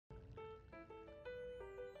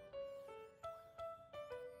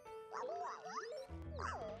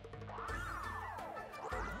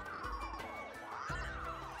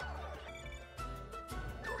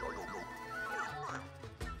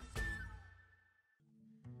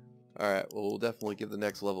Alright, well, we'll definitely give the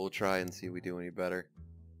next level a try and see if we do any better.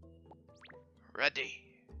 Ready.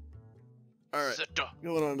 Alright,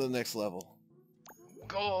 going on to the next level.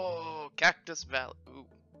 Go! Cactus Valley. Ooh.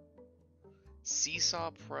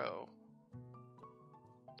 Seesaw Pro.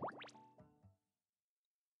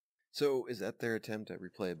 So, is that their attempt at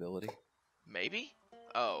replayability? Maybe?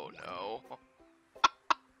 Oh no.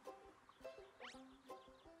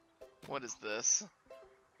 What is this?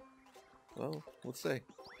 Well, let's see.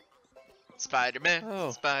 Spider-Man.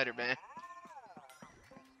 Oh. Spider-Man.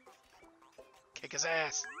 Kick his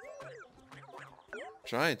ass.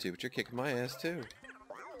 Trying to, but you're kicking my ass too.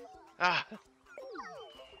 Ah.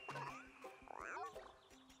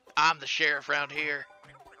 I'm the sheriff around here.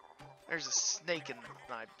 There's a snake in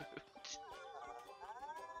my boot.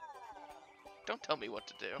 Don't tell me what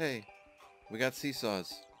to do. Hey, we got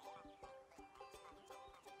seesaws.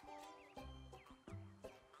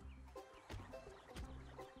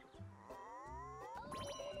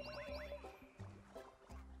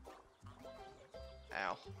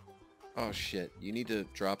 Ow. Oh shit, you need to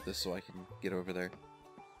drop this so I can get over there.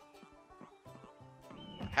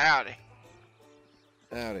 Howdy.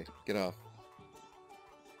 Howdy, get off.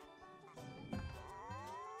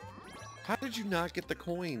 How did you not get the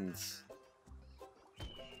coins?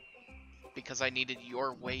 Because I needed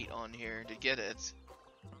your weight on here to get it.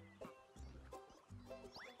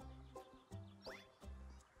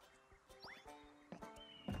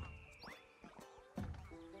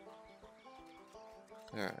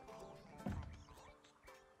 Alright.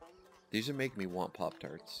 These are making me want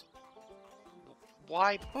Pop-Tarts.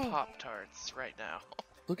 Why Pop-Tarts right now?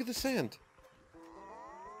 Look at the sand.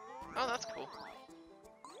 Oh, that's cool.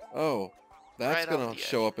 Oh, that's Right gonna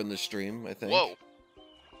show up in the stream, I think. Whoa.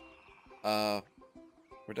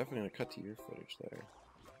 We're definitely gonna cut to your footage there.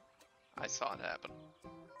 I saw it happen.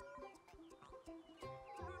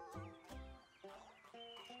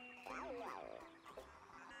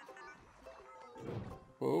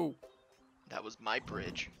 Whoa. That was my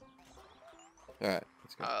bridge. Alright,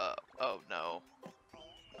 let's go. Oh no.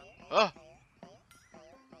 Oh.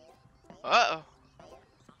 Uh-oh.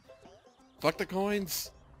 Fuck the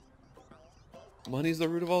coins! Money's the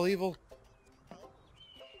root of all evil.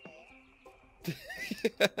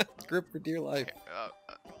 Grip for dear life.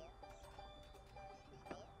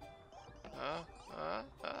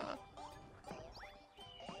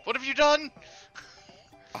 What have you done?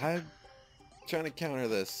 I'm trying to counter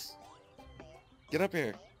this. Get up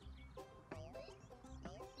here.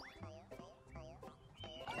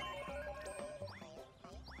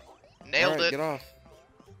 Nailed Alright, it. get off.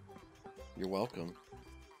 You're welcome.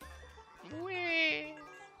 Whee!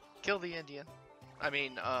 Kill the Indian. I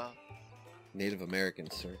mean, Native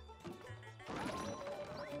Americans, sir.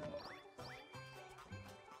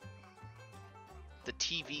 the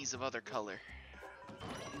TVs of other color.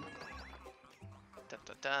 Da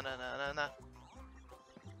da da na na na na.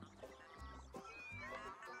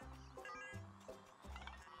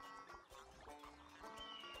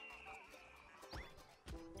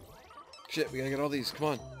 Shit, we gotta get all these. Come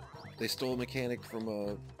on. They stole a mechanic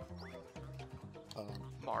from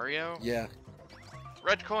Mario? yeah.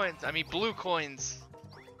 Red coins. I mean blue coins.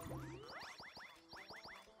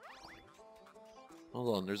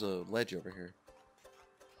 Hold on, there's a ledge over here.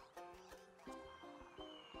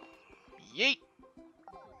 Yeet.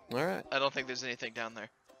 Alright. I don't think there's anything down there.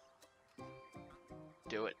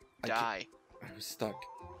 Do it. I Die. I was stuck.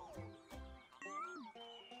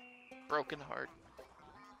 Broken heart.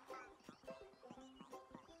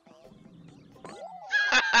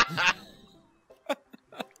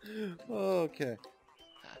 Okay.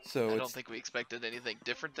 So I don't think we expected anything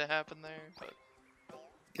different to happen there, but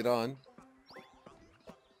get on.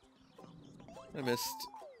 I missed.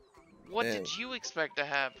 what did you expect to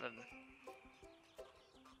happen?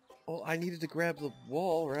 Well, I needed to grab the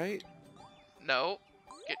wall, right? No.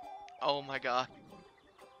 Oh my god.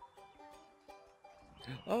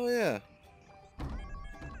 Oh yeah.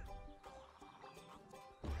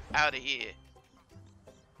 Out of here.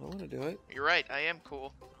 I want to do it. You're right, I am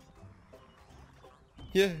cool.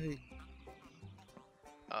 Yay.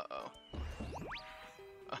 Uh-oh.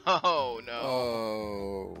 Oh no.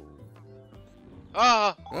 Oh.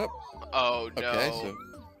 Ah! Oh. Oh no. Okay,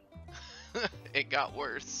 so It got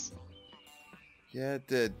worse. yeah, it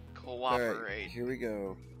did. Cooperate. All right, here we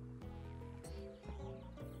go.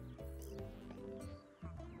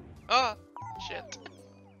 Ah! Shit.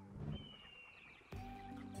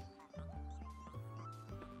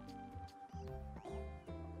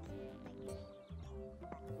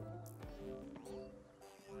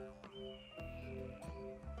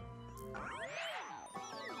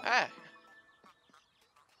 Ah!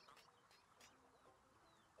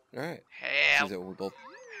 Alright. Help. Seems that when we both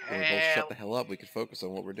shut the hell up, we could focus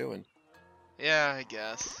on what we're doing. Yeah, I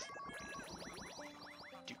guess.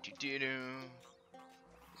 Do. Is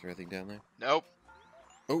there anything down there? Nope.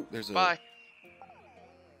 Oh, there's a... Bye.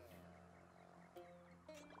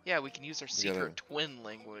 Yeah, we can use our secret twin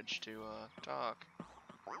language to talk.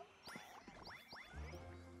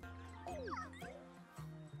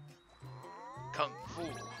 Kung Fu.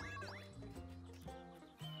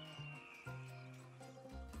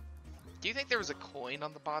 Do you think there was a coin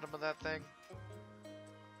on the bottom of that thing?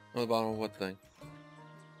 On the bottom of what thing?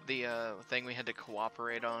 The thing we had to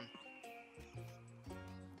cooperate on.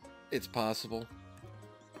 It's possible.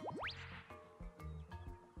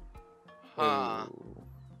 Huh. Oh.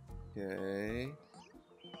 Okay.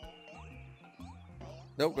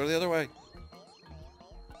 Nope, go the other way.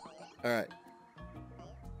 Alright.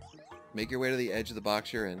 Make your way to the edge of the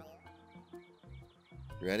box you're in.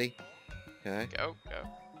 Ready? Okay. Go.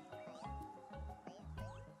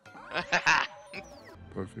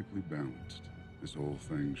 Perfectly balanced. This whole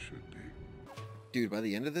thing should be. Dude, by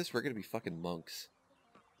the end of this, we're gonna be fucking monks.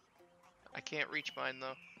 I can't reach mine,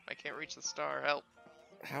 though. I can't reach the star. Help.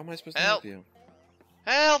 How am I supposed to help you?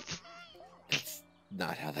 Help! That's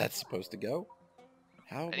not how that's supposed to go.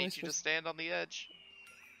 How am I need you to stand on the edge.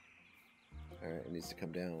 Alright, it needs to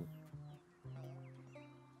come down.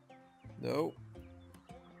 No.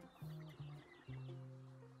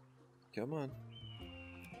 Come on.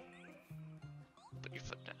 Put your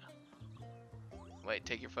foot down. Wait,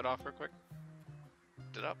 take your foot off real quick.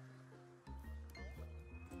 Lift it up.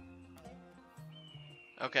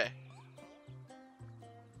 Okay.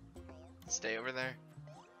 Stay over there.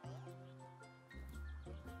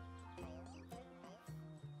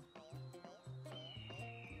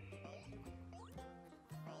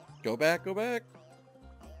 Go back, go back.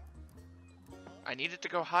 I need it to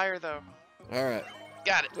go higher, though. Alright.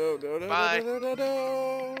 Got it. No. Bye.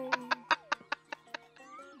 No.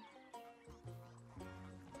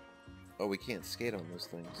 Oh, we can't skate on those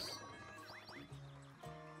things.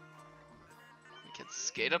 We can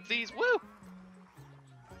skate up these. Woo!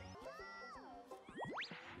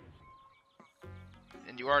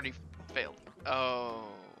 And you already failed. Oh,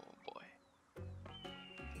 boy.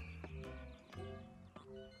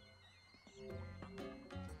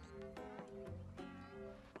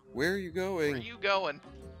 Where are you going? Where are you going?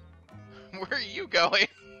 Where are you going?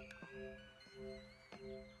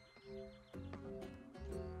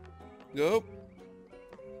 Nope.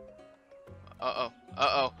 Uh-oh.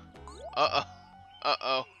 Uh-oh. Uh-oh.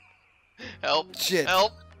 Uh-oh. Help. Shit.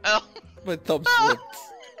 Help. Help. My thumb slipped.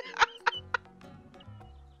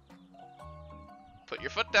 Put your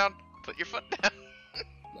foot down. Put your foot down.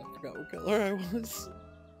 I forgot what color I was.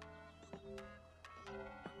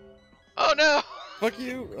 Oh no! Fuck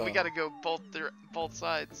you. Oh. We gotta go both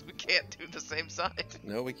sides. We can't do the same side.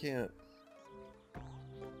 No, we can't.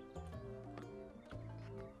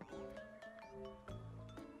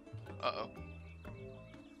 Uh-oh.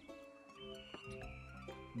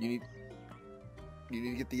 You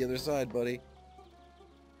need to get the other side, buddy.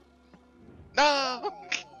 No!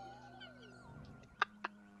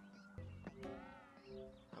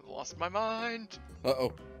 I've lost my mind.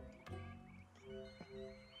 Uh-oh.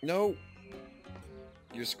 No.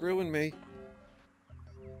 You're screwing me.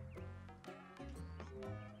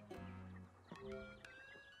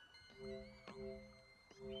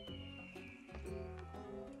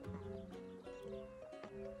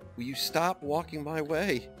 Will you stop walking my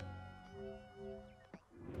way?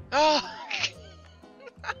 Ah!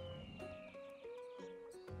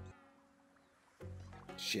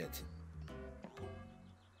 Shit.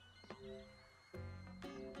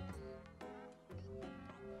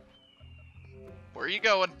 Where are you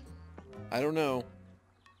going? I don't know.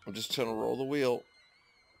 I'm just trying to roll the wheel.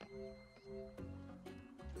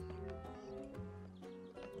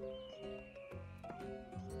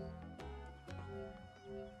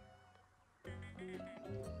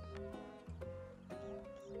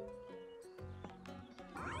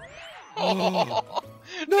 Oh,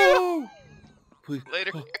 no! Please.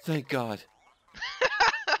 Later. Oh, thank God.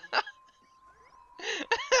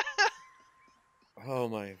 Oh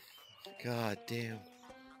my God damn.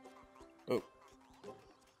 Oh.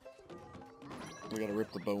 We gotta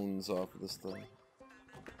rip the bones off of this thing.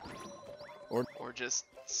 Or just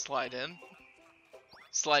slide in.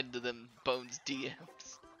 Slide into them bones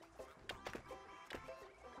DMs.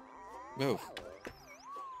 Move.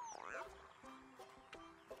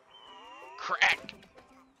 Crack!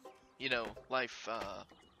 You know, life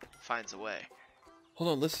finds a way. Hold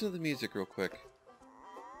on, listen to the music real quick.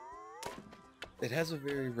 It has a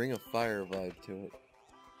very Ring of Fire vibe to it.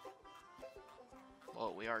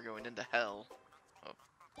 Oh, we are going into hell. Oh.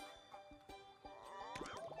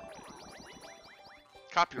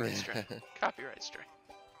 Copyright strike. Copyright strike.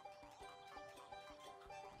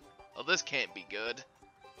 Oh, this can't be good.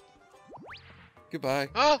 Goodbye.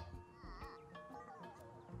 Oh!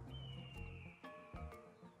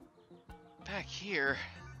 Back here.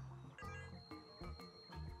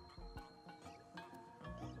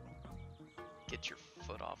 Get your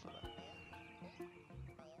foot off of it.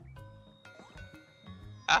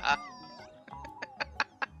 Haha.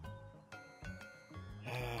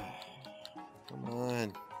 Come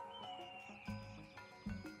on.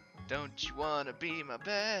 Don't you wanna be my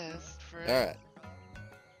best friend? Alright.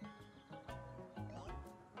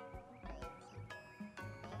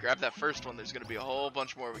 Grab that first one, there's gonna be a whole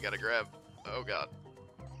bunch more we gotta grab. Oh god.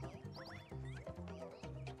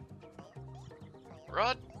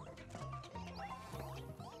 Run!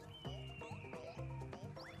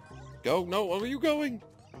 Go. No, where are you going?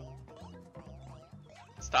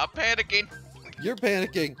 Stop panicking! You're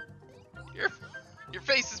panicking. Your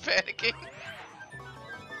face is panicking!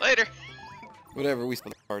 Later! Whatever, we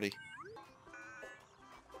split the party.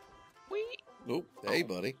 Wee! Oh, hey,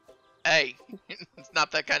 buddy. Hey! It's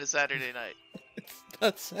not that kind of Saturday night. It's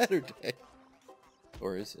not Saturday.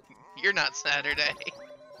 Or is it? You're not Saturday.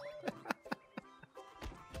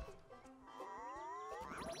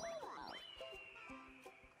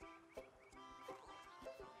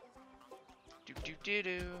 Do do do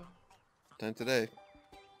do. Time today.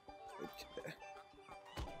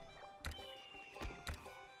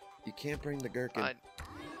 You can't bring the gherkin.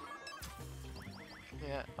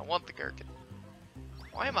 Yeah, I want the gherkin.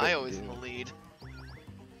 Why am I always in the lead?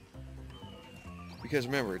 Because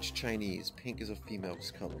remember, it's Chinese. Pink is a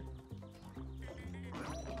female's color.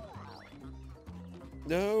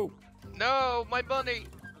 No! No, my money!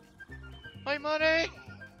 My money!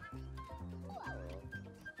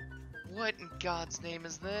 What in God's name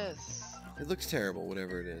is this? It looks terrible,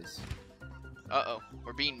 whatever it is. Uh-oh,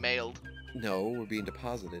 we're being mailed. No, we're being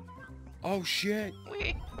deposited. Oh, shit!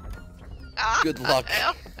 Wee. Good luck.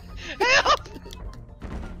 Help! Help!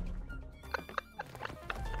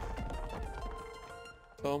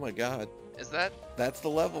 Oh my god. Is that? That's the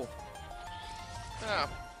level. Oh,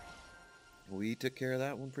 We took care of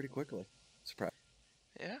that one pretty quickly. Surprise.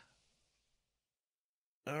 yeah?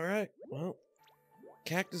 Alright, well.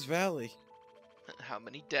 Cactus Valley. How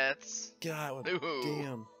many deaths? God, Ooh.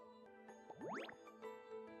 damn.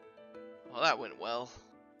 Well, that went well.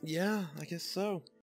 Yeah, I guess so.